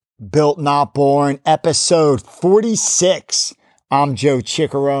Built Not Born, episode 46. I'm Joe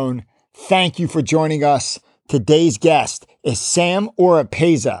Ciccarone. Thank you for joining us. Today's guest is Sam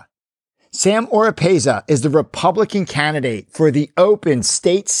Oropeza. Sam Oropeza is the Republican candidate for the open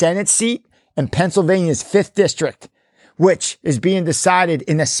state Senate seat in Pennsylvania's 5th District, which is being decided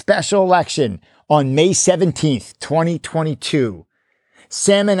in a special election on May 17th, 2022.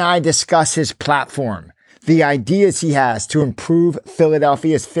 Sam and I discuss his platform, the ideas he has to improve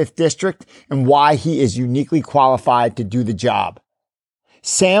Philadelphia's 5th District, and why he is uniquely qualified to do the job.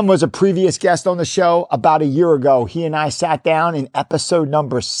 Sam was a previous guest on the show about a year ago. He and I sat down in episode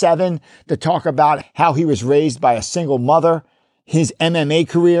number 7 to talk about how he was raised by a single mother, his MMA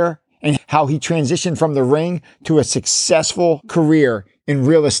career, and how he transitioned from the ring to a successful career in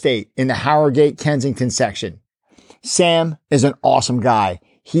real estate in the Harrogate, Kensington section. Sam is an awesome guy.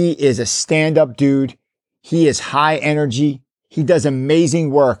 He is a stand-up dude. He is high energy. He does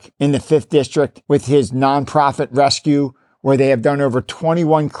amazing work in the 5th District with his nonprofit rescue, where they have done over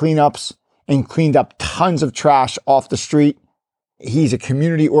 21 cleanups and cleaned up tons of trash off the street. He's a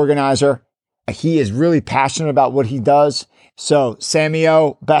community organizer. He is really passionate about what he does. So,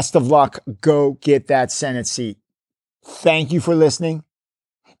 Samio, best of luck. Go get that Senate seat. Thank you for listening.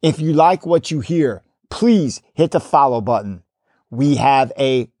 If you like what you hear, please hit the follow button. We have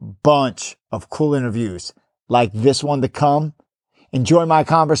a bunch of cool interviews like this one to come. Enjoy my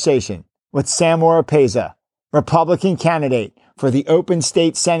conversation with Sam Oropeza, Republican candidate for the open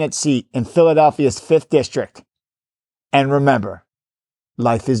state Senate seat in Philadelphia's 5th District. And remember,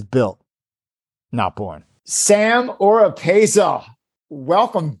 life is built, not born. Sam Oropeza,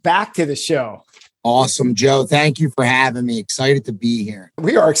 welcome back to the show. Awesome, Joe. Thank you for having me. Excited to be here.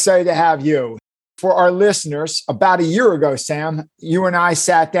 We are excited to have you. For our listeners, about a year ago, Sam, you and I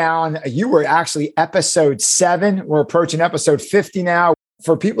sat down. You were actually episode 7. We're approaching episode 50 now.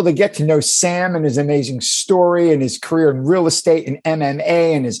 For people to get to know Sam and his amazing story and his career in real estate and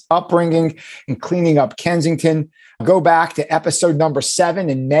MMA and his upbringing and cleaning up Kensington, go back to episode number 7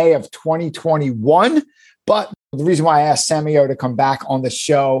 in May of 2021. But the reason why I asked Samio to come back on the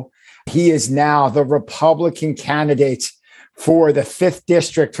show, he is now the Republican candidate for the 5th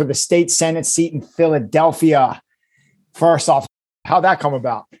District for the state Senate seat in Philadelphia. First off, how'd that come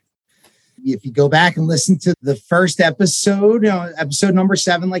about? If you go back and listen to the first episode, episode number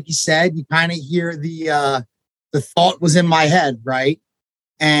 7, like you said, you kind of hear the thought was in my head, right?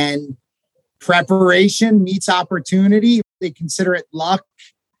 And preparation meets opportunity. They consider it luck.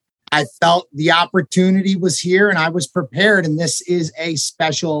 I felt the opportunity was here and I was prepared, and this is a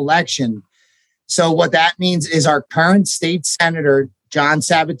special election. So what that means is our current state senator, John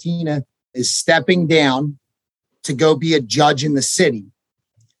Sabatina, is stepping down to go be a judge in the city.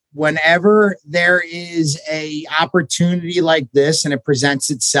 Whenever there is a opportunity like this and it presents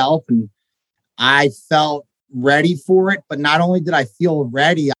itself, and I felt ready for it, but not only did I feel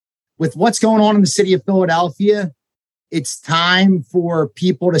ready, with what's going on in the city of Philadelphia, it's time for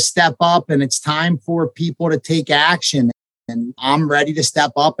people to step up and it's time for people to take action. And I'm ready to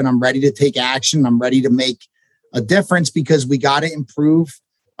step up and I'm ready to take action. I'm ready to make a difference because we got to improve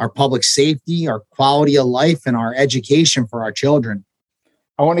our public safety, our quality of life, and our education for our children.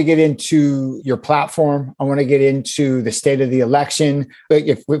 I want to get into your platform. I want to get into the state of the election.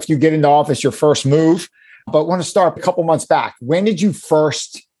 If you get into office, your first move. But I want to start a couple months back. When did you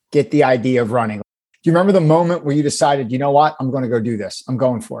first get the idea of running? Do you remember the moment where you decided, you know what, I'm going to go do this. I'm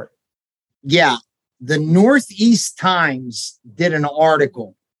going for it? Yeah. The Northeast Times did an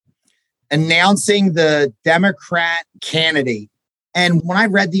article announcing the Democrat candidate. And when I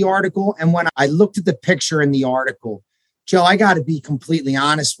read the article and when I looked at the picture in the article, Joe, I got to be completely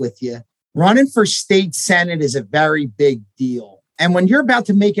honest with you. Running for state Senate is a very big deal. And when you're about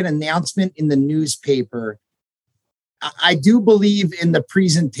to make an announcement in the newspaper, I do believe in the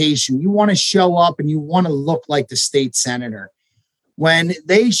presentation. You want to show up and you want to look like the state senator. When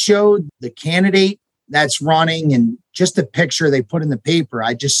they showed the candidate that's running and just a picture they put in the paper,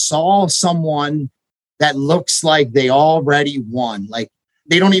 I just saw someone that looks like they already won. Like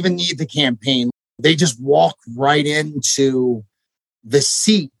they don't even need the campaign. They just walk right into the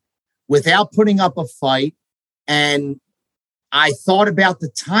seat without putting up a fight. And I thought about the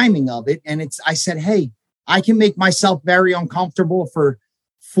timing of it. And I said, hey, I can make myself very uncomfortable for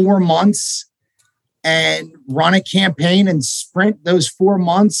 4 months and run a campaign and sprint those 4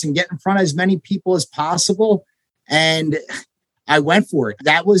 months and get in front of as many people as possible. And I went for it.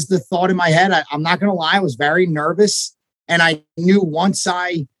 That was the thought in my head. I'm not going to lie. I was very nervous. And I knew once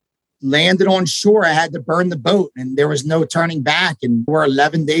I landed on shore, I had to burn the boat and there was no turning back. And we're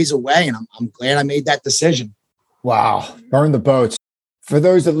 11 days away. And I'm glad I made that decision. Wow. Burn the boats. For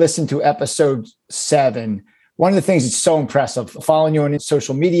those that listen to episode 7, one of the things that's so impressive, following you on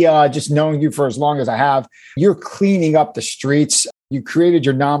social media, just knowing you for as long as I have, you're cleaning up the streets. You created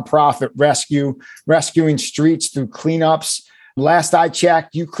your nonprofit rescuing streets through cleanups. Last I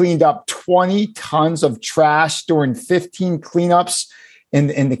checked, you cleaned up 20 tons of trash during 15 cleanups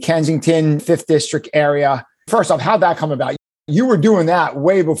in the Kensington 5th District area. First off, how'd that come about? You were doing that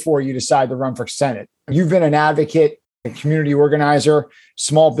way before you decided to run for Senate. You've been an advocate, a community organizer,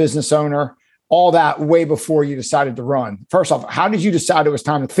 small business owner, all that way before you decided to run. First off, how did you decide it was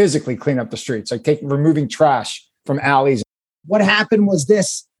time to physically clean up the streets, like removing trash from alleys? What happened was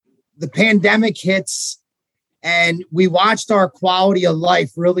this: the pandemic hits and we watched our quality of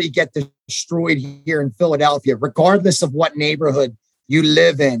life really get destroyed here in Philadelphia, regardless of what neighborhood you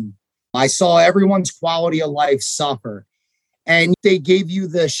live in. I saw everyone's quality of life suffer, and they gave you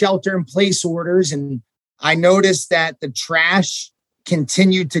the shelter in place orders. And I noticed that the trash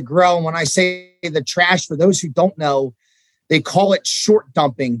continued to grow. And when I say the trash, for those who don't know, they call it short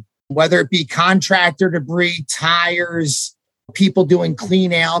dumping, whether it be contractor debris, tires, people doing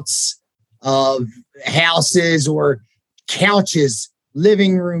clean outs of houses or couches,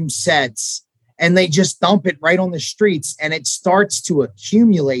 living room sets, and they just dump it right on the streets and it starts to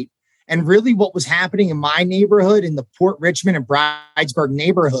accumulate. And really what was happening in my neighborhood, in the Port Richmond and Bridesburg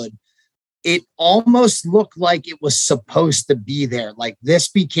neighborhood, it almost looked like it was supposed to be there. Like this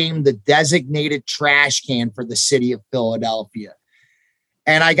became the designated trash can for the city of Philadelphia.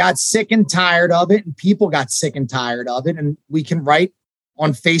 And I got sick and tired of it, and people got sick and tired of it. And we can write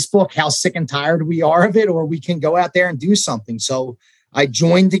on Facebook how sick and tired we are of it, or we can go out there and do something. So I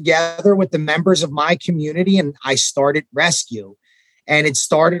joined together with the members of my community and I started Rescue. And it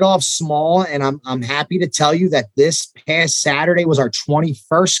started off small. And I'm happy to tell you that this past Saturday was our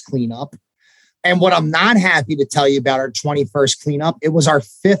 21st cleanup. And what I'm not happy to tell you about our 21st cleanup, it was our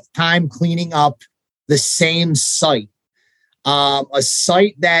 5th time cleaning up the same site. A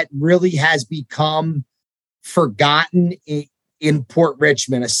site that really has become forgotten in Port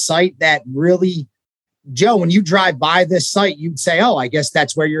Richmond, a site that really, Joe, when you drive by this site, you'd say, oh, I guess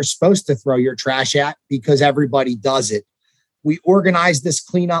that's where you're supposed to throw your trash at because everybody does it. We organized this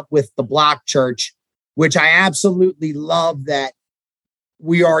cleanup with the Block Church, which I absolutely love that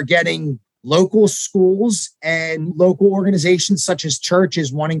we are getting local schools and local organizations such as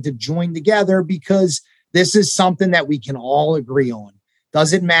churches wanting to join together because this is something that we can all agree on.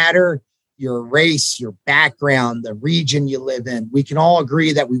 Doesn't matter your race, your background, the region you live in. We can all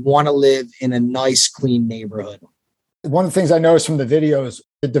agree that we want to live in a nice, clean neighborhood. One of the things I noticed from the videos,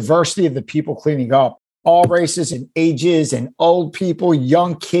 the diversity of the people cleaning up, all races and ages and old people,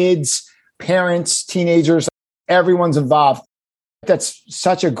 young kids, parents, teenagers, everyone's involved. That's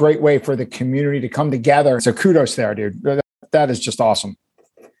such a great way for the community to come together. So kudos there, dude. That is just awesome.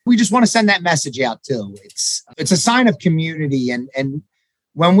 We just want to send that message out too. It's a sign of community. And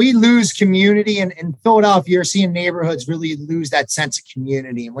when we lose community in Philadelphia, you're seeing neighborhoods really lose that sense of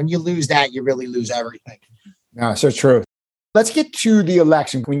community. And when you lose that, you really lose everything. Yeah, so true. Let's get to the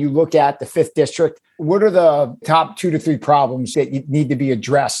election. When you look at the 5th District, what are the top 2 to 3 problems that need to be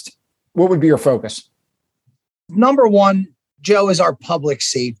addressed? What would be your focus? Number one, Joe, is our public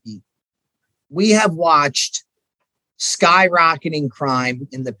safety. We have watched skyrocketing crime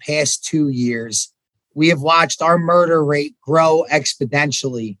in the past 2 years. We have watched our murder rate grow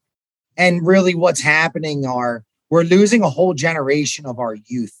exponentially. And really what's happening we're losing a whole generation of our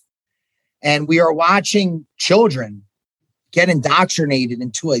youth. And we are watching children get indoctrinated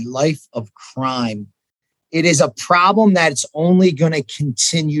into a life of crime. It is a problem that's only going to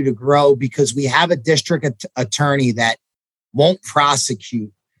continue to grow because we have a district attorney that won't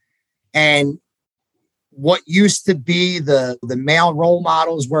prosecute. And what used to be the male role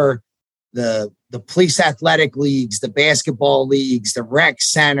models were the police athletic leagues, the basketball leagues, the rec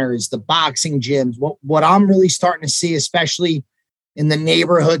centers, the boxing gyms. What I'm really starting to see, especially in the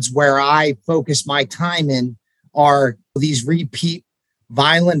neighborhoods where I focus my time in, are these repeat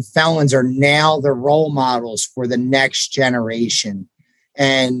violent felons are now the role models for the next generation.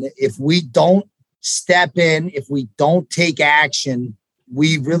 And if we don't step in, if we don't take action,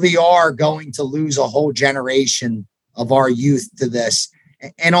 we really are going to lose a whole generation of our youth to this.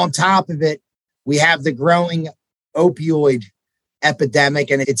 And on top of it, we have the growing opioid epidemic.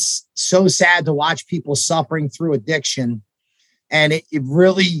 And it's so sad to watch people suffering through addiction. And it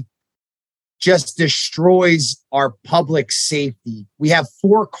really just destroys our public safety. We have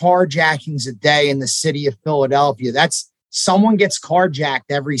 4 carjackings a day in the city of Philadelphia. That's someone gets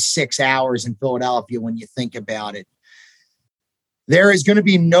carjacked every 6 hours in Philadelphia when you think about it. There is going to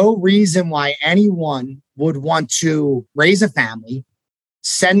be no reason why anyone would want to raise a family,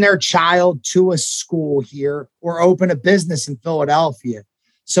 send their child to a school here or open a business in Philadelphia.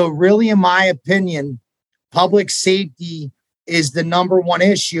 So really, in my opinion, public safety is the number one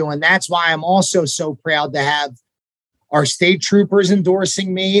issue. And that's why I'm also so proud to have our state troopers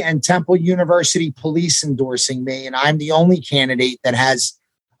endorsing me and Temple University Police endorsing me. And I'm the only candidate that has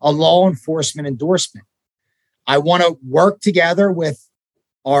a law enforcement endorsement. I want to work together with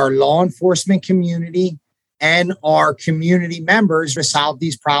our law enforcement community and our community members to solve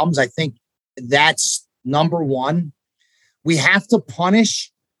these problems. I think that's number one. We have to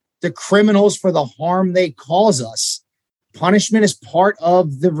punish the criminals for the harm they cause us. Punishment is part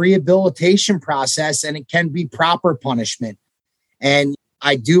of the rehabilitation process, and it can be proper punishment. And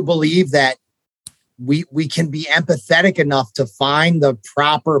I do believe that we can be empathetic enough to find the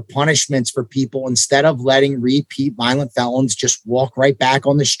proper punishments for people instead of letting repeat violent felons just walk right back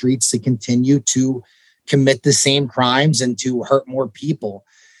on the streets to continue to commit the same crimes and to hurt more people.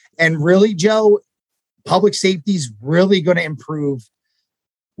 And really, Joe, public safety is really going to improve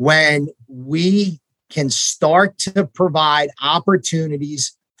when we can start to provide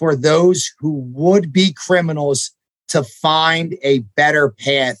opportunities for those who would be criminals to find a better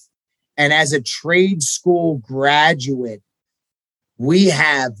path. And as a trade school graduate, we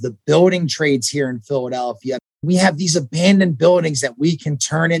have the building trades here in Philadelphia. We have these abandoned buildings that we can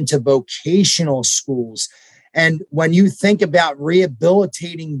turn into vocational schools. And when you think about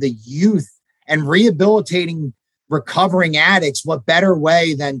rehabilitating the youth and rehabilitating recovering addicts, what better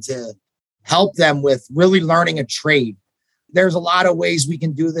way than to help them with really learning a trade? There's a lot of ways we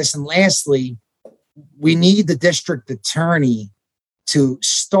can do this. And lastly, we need the district attorney to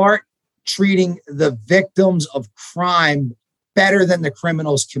start treating the victims of crime better than the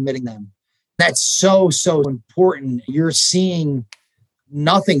criminals committing them. That's so important. You're seeing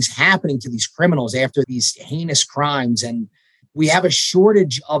nothing's happening to these criminals after these heinous crimes. And we have a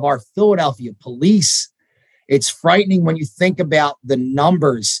shortage of our Philadelphia police. It's frightening when you think about the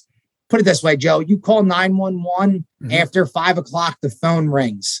numbers. Put it this way, Joe, you call 911 after 5 o'clock, the phone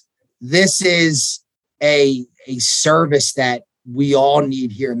rings. This is a service that we all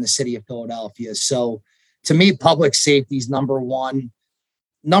need here in the city of Philadelphia. So to me, public safety is number one.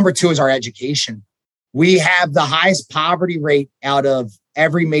 Number two is our education. We have the highest poverty rate out of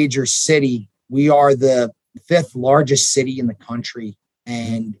every major city. We are the 5th largest city in the country.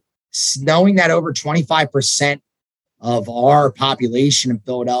 And knowing that over 25% of our population in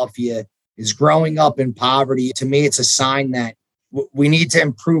Philadelphia is growing up in poverty, to me, it's a sign that we need to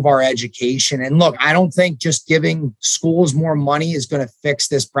improve our education. And look, I don't think just giving schools more money is going to fix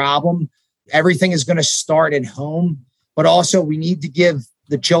this problem. Everything is going to start at home, but also we need to give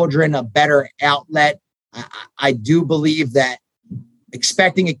the children a better outlet. I do believe that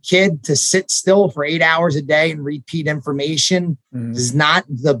expecting a kid to sit still for 8 hours a day and repeat information is not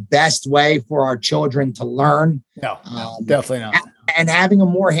the best way for our children to learn. No, definitely not. And having a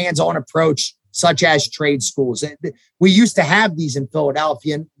more hands-on approach, such as trade schools. We used to have these in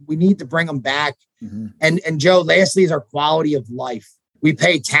Philadelphia, and we need to bring them back. And Joe, lastly, is our quality of life. We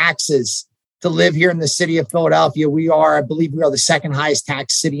pay taxes to live here in the city of Philadelphia. I believe we are the second highest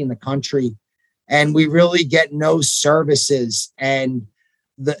tax city in the country. And we really get no services. And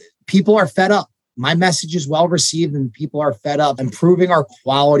the people are fed up. My message is well received and people are fed up. Improving our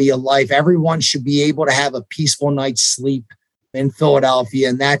quality of life. Everyone should be able to have a peaceful night's sleep in Philadelphia.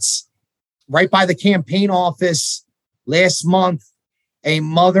 And that's right by the campaign office. Last month, a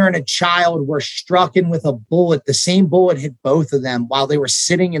mother and a child were struck with a bullet. The same bullet hit both of them while they were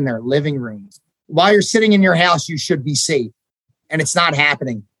sitting in their living rooms. While you're sitting in your house, you should be safe. And it's not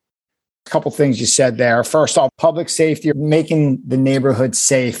happening. A couple things you said there. First off, public safety, making the neighborhood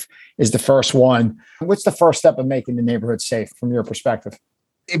safe is the first one. What's the first step of making the neighborhood safe from your perspective?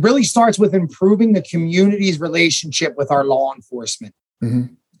 It really starts with improving the community's relationship with our law enforcement.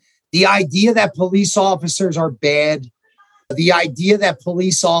 The idea that police officers are bad, the idea that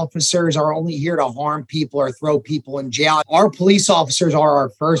police officers are only here to harm people or throw people in jail. Our police officers are our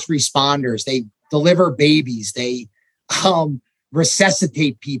first responders. They deliver babies. They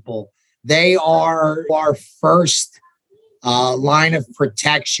resuscitate people. They are our first line of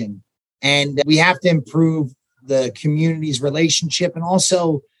protection. And we have to improve the community's relationship and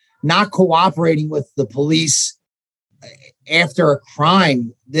also not cooperating with the police after a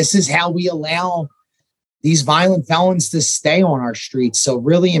crime. This is how we allow these violent felons to stay on our streets. So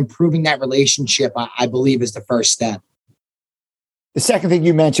really improving that relationship, I believe, is the first step. The second thing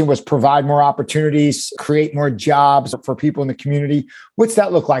you mentioned was provide more opportunities, create more jobs for people in the community. What's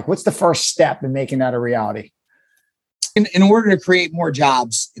that look like? What's the first step in making that a reality? In order to create more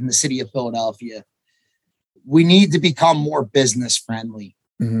jobs in the city of Philadelphia, we need to become more business friendly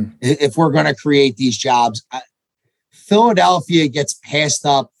if we're going to create these jobs. Philadelphia gets passed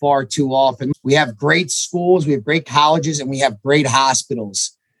up far too often. We have great schools, we have great colleges, and we have great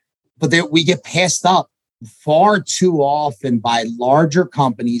hospitals, but we get passed up far too often by larger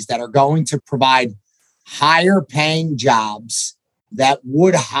companies that are going to provide higher paying jobs that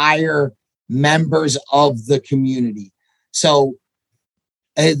would hire members of the community. So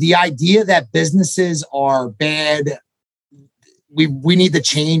the idea that businesses are bad, we need to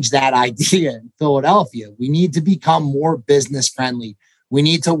change that idea in Philadelphia. We need to become more business friendly. We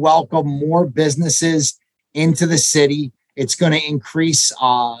need to welcome more businesses into the city. It's going to increase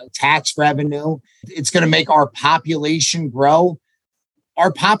tax revenue. It's going to make our population grow.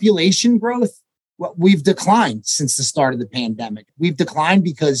 Our population growth, we've declined since the start of the pandemic. We've declined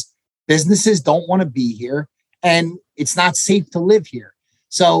because businesses don't want to be here and it's not safe to live here.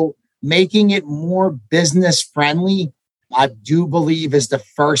 So making it more business friendly, I do believe, is the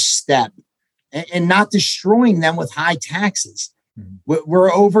first step, and not destroying them with high taxes.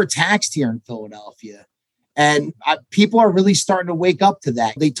 We're overtaxed here in Philadelphia, and people are really starting to wake up to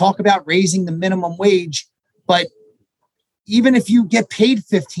that. They talk about raising the minimum wage, but even if you get paid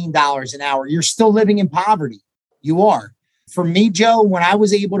 $15 an hour, you're still living in poverty. You are. For me, Joe, when I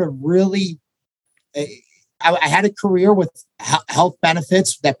was able to really, I had a career with health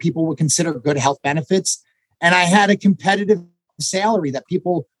benefits that people would consider good health benefits. And I had a competitive salary that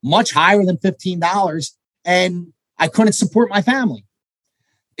people much higher than $15, and I couldn't support my family.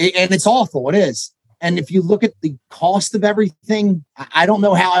 And it's awful. It is. And if you look at the cost of everything, I don't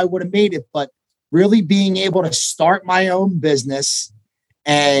know how I would have made it, but really being able to start my own business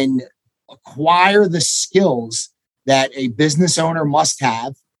and acquire the skills that a business owner must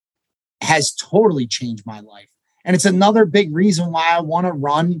have has totally changed my life. And it's another big reason why I want to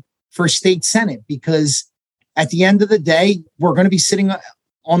run for state senate, because at the end of the day, we're going to be sitting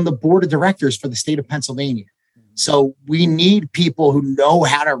on the board of directors for the state of Pennsylvania. So we need people who know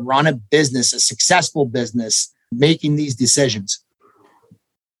how to run a business, a successful business, making these decisions.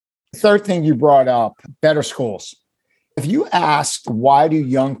 Third thing you brought up, better schools. If you asked, why do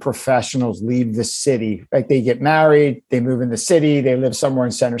young professionals leave the city? Like, they get married, they move in the city, they live somewhere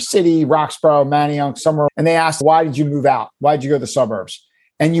in Center City, Roxborough, Manayunk, somewhere. And they ask, why did you move out? Why did you go to the suburbs?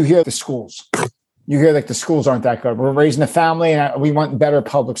 And you hear the schools. You hear like the schools aren't that good. We're raising a family and we want better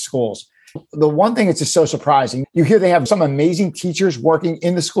public schools. The one thing that's just so surprising, you hear they have some amazing teachers working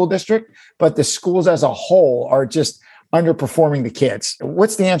in the school district, but the schools as a whole are just underperforming the kids.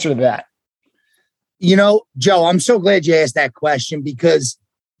 What's the answer to that? You know, Joe, I'm so glad you asked that question, because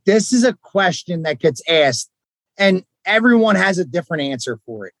this is a question that gets asked and everyone has a different answer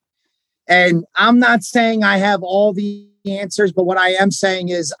for it. And I'm not saying I have all the answers, but what I am saying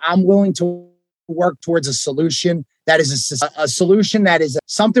is I'm willing to work towards a solution that is a solution that is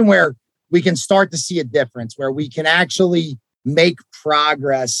something where we can start to see a difference, where we can actually make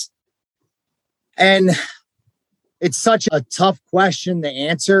progress. And it's such a tough question to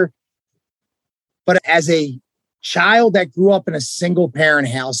answer. But as a child that grew up in a single parent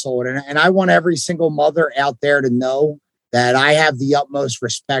household, and I want every single mother out there to know that I have the utmost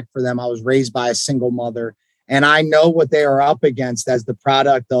respect for them. I was raised by a single mother, and I know what they are up against as the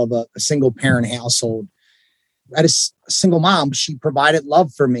product of a single parent household. I had a single mom. She provided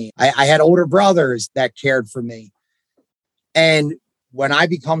love for me. I had older brothers that cared for me. And when I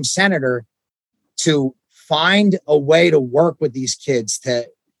become senator, to find a way to work with these kids, to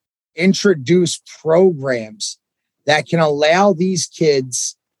introduce programs that can allow these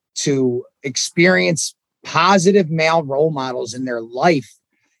kids to experience positive male role models in their life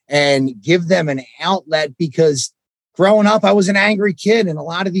and give them an outlet, because growing up, I was an angry kid, and a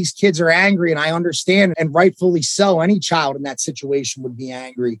lot of these kids are angry, and I understand, and rightfully so. Any child in that situation would be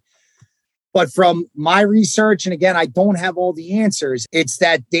angry. But from my research, and again, I don't have all the answers, it's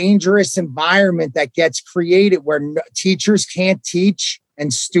that dangerous environment that gets created where teachers can't teach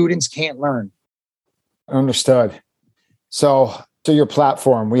and students can't learn. Understood. So to your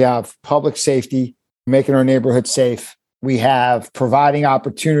platform, we have public safety, making our neighborhood safe. We have providing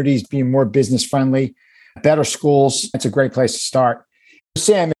opportunities, being more business friendly, better schools. It's a great place to start.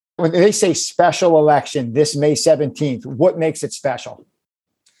 Sam, when they say special election this May 17th, what makes it special?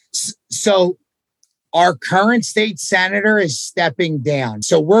 So our current state senator is stepping down.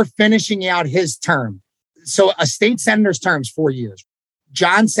 So we're finishing out his term. So a state senator's term is 4 years.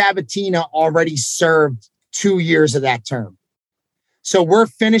 John Sabatina already served 2 years of that term. So we're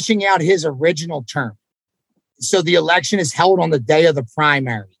finishing out his original term. So the election is held on the day of the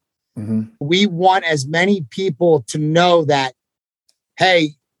primary. Mm-hmm. We want as many people to know that,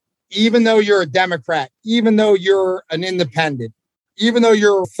 hey, even though you're a Democrat, even though you're an independent, even though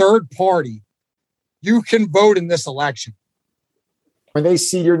you're a third party, you can vote in this election. When they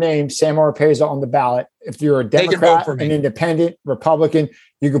see your name, Sam Oropeza, on the ballot, if you're a Democrat, an independent, Republican,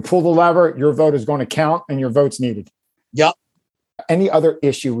 you can pull the lever, your vote is going to count, and your vote's needed. Yep. Any other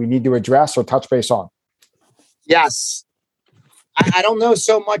issue we need to address or touch base on? Yes. I don't know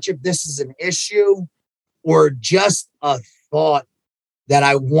so much if this is an issue or just a thought that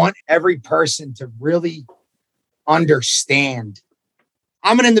I want every person to really understand.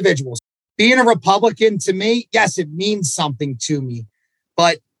 I'm an individual. Being a Republican, to me, yes, it means something to me.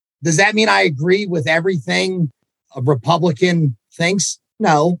 But does that mean I agree with everything a Republican thinks?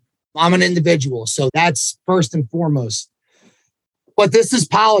 No, I'm an individual. So that's first and foremost. But this is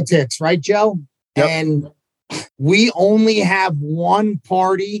politics, right, Joe? Yep. And we only have one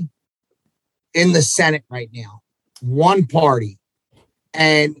party in the Senate right now. One party.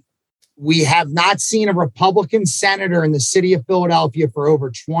 And we have not seen a Republican senator in the city of Philadelphia for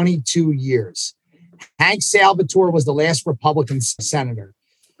over 22 years. Hank Salvatore was the last Republican senator.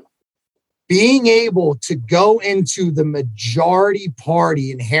 Being able to go into the majority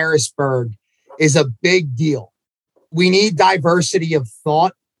party in Harrisburg is a big deal. We need diversity of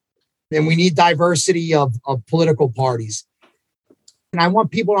thought, and we need diversity of political parties. And I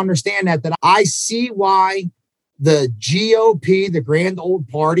want people to understand that I see why the GOP, the Grand Old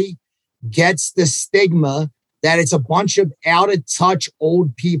Party, gets the stigma that it's a bunch of out of touch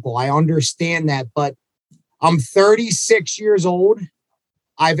old people. I understand that, but I'm 36 years old.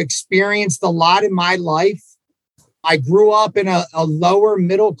 I've experienced a lot in my life. I grew up in a lower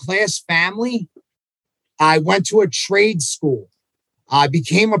middle class family. I went to a trade school. I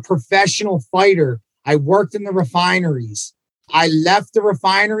became a professional fighter. I worked in the refineries. I left the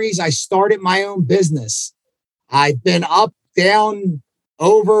refineries. I started my own business. I've been up, down,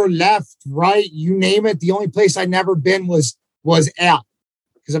 over, left, right, you name it. The only place I'd never been was out,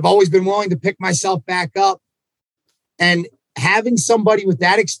 because I've always been willing to pick myself back up. And having somebody with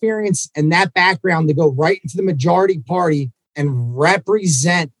that experience and that background to go right into the majority party and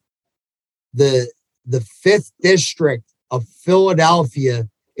represent the 5th district of Philadelphia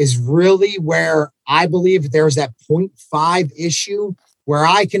is really where I believe there's that 0.5 issue where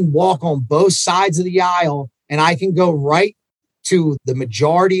I can walk on both sides of the aisle and I can go right to the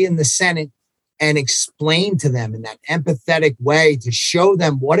majority in the Senate and explain to them in that empathetic way to show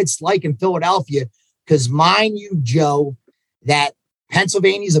them what it's like in Philadelphia. Because mind you, Joe, that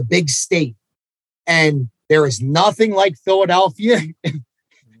Pennsylvania is a big state and there is nothing like Philadelphia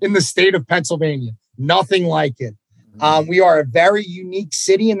in the state of Pennsylvania. Nothing like it. We are a very unique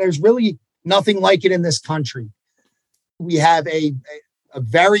city and there's really nothing like it in this country. We have a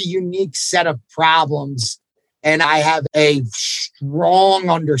very unique set of problems. And I have a strong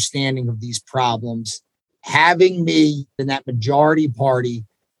understanding of these problems. Having me in that majority party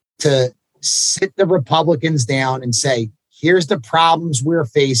to sit the Republicans down and say, here's the problems we're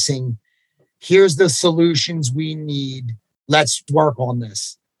facing. Here's the solutions we need. Let's work on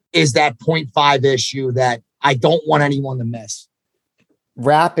this. Is that 0.5 issue that I don't want anyone to miss.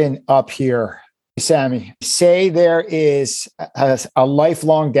 Wrapping up here, Sammy, say there is a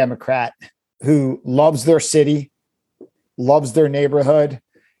lifelong Democrat who loves their city, loves their neighborhood.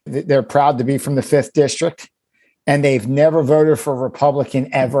 They're proud to be from the 5th district, and they've never voted for a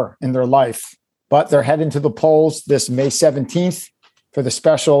Republican ever in their life. But they're heading to the polls this May 17th for the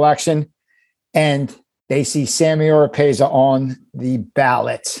special election, and they see Sammy Oropeza on the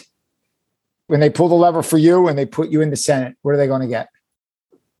ballot. When they pull the lever for you and they put you in the Senate, what are they going to get?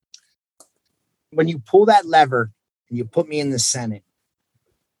 When you pull that lever and you put me in the Senate,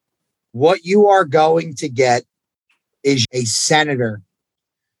 what you are going to get is a senator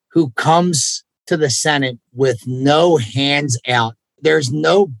who comes to the Senate with no hands out. There's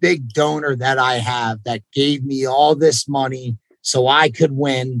no big donor that I have that gave me all this money so I could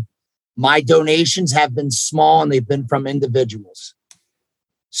win. My donations have been small and they've been from individuals.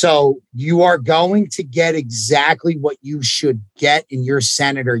 So you are going to get exactly what you should get in your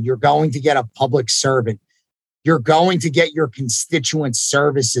senator. You're going to get a public servant. You're going to get your constituent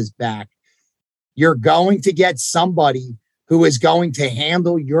services back. You're going to get somebody who is going to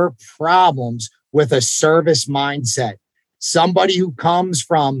handle your problems with a service mindset. Somebody who comes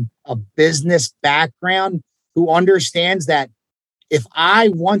from a business background, who understands that if I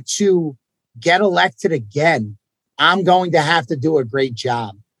want to get elected again, I'm going to have to do a great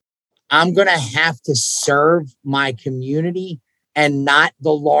job. I'm going to have to serve my community and not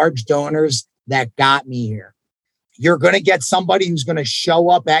the large donors that got me here. You're going to get somebody who's going to show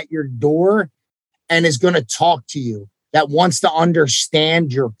up at your door and is going to talk to you. that wants to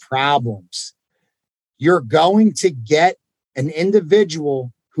understand your problems. You're going to get an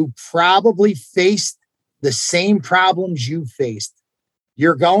individual who probably faced the same problems you faced.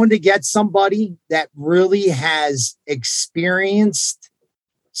 You're going to get somebody that really has experienced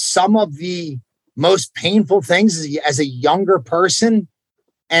some of the most painful things as a younger person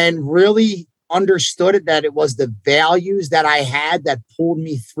and really understood it, that it was the values that I had that pulled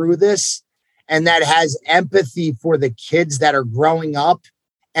me through this, and that has empathy for the kids that are growing up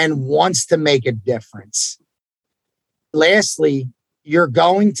and wants to make a difference. Lastly, you're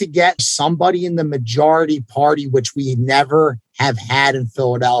going to get somebody in the majority party, which we never have had in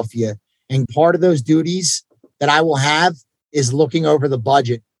Philadelphia. And part of those duties that I will have is looking over the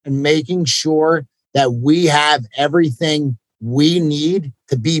budget and making sure that we have everything we need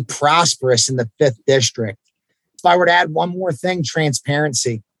to be prosperous in the 5th district. If I were to add one more thing,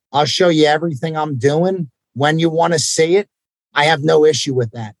 transparency. I'll show you everything I'm doing. When you want to see it, I have no issue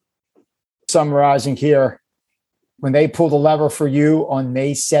with that. Summarizing here, when they pull the lever for you on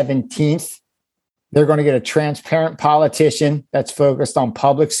May 17th, they're going to get a transparent politician that's focused on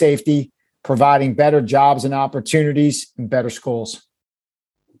public safety, providing better jobs and opportunities and better schools.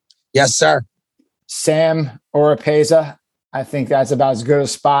 Yes, sir. Sam Oropeza, I think that's about as good a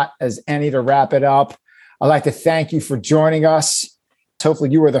spot as any to wrap it up. I'd like to thank you for joining us.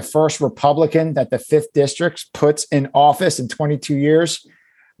 Hopefully you were the first Republican that the 5th District puts in office in 22 years.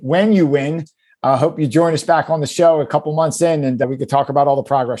 When you win, I hope you join us back on the show a couple months in and we could talk about all the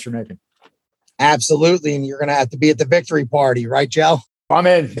progress you're making. Absolutely. And you're going to have to be at the victory party, right, Joe? I'm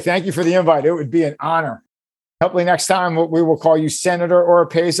in. Thank you for the invite. It would be an honor. Hopefully next time we will call you Senator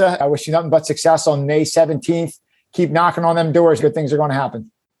Oropeza. I wish you nothing but success on May 17th. Keep knocking on them doors. Good things are going to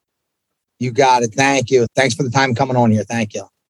happen. You got it. Thank you. Thanks for the time coming on here. Thank you.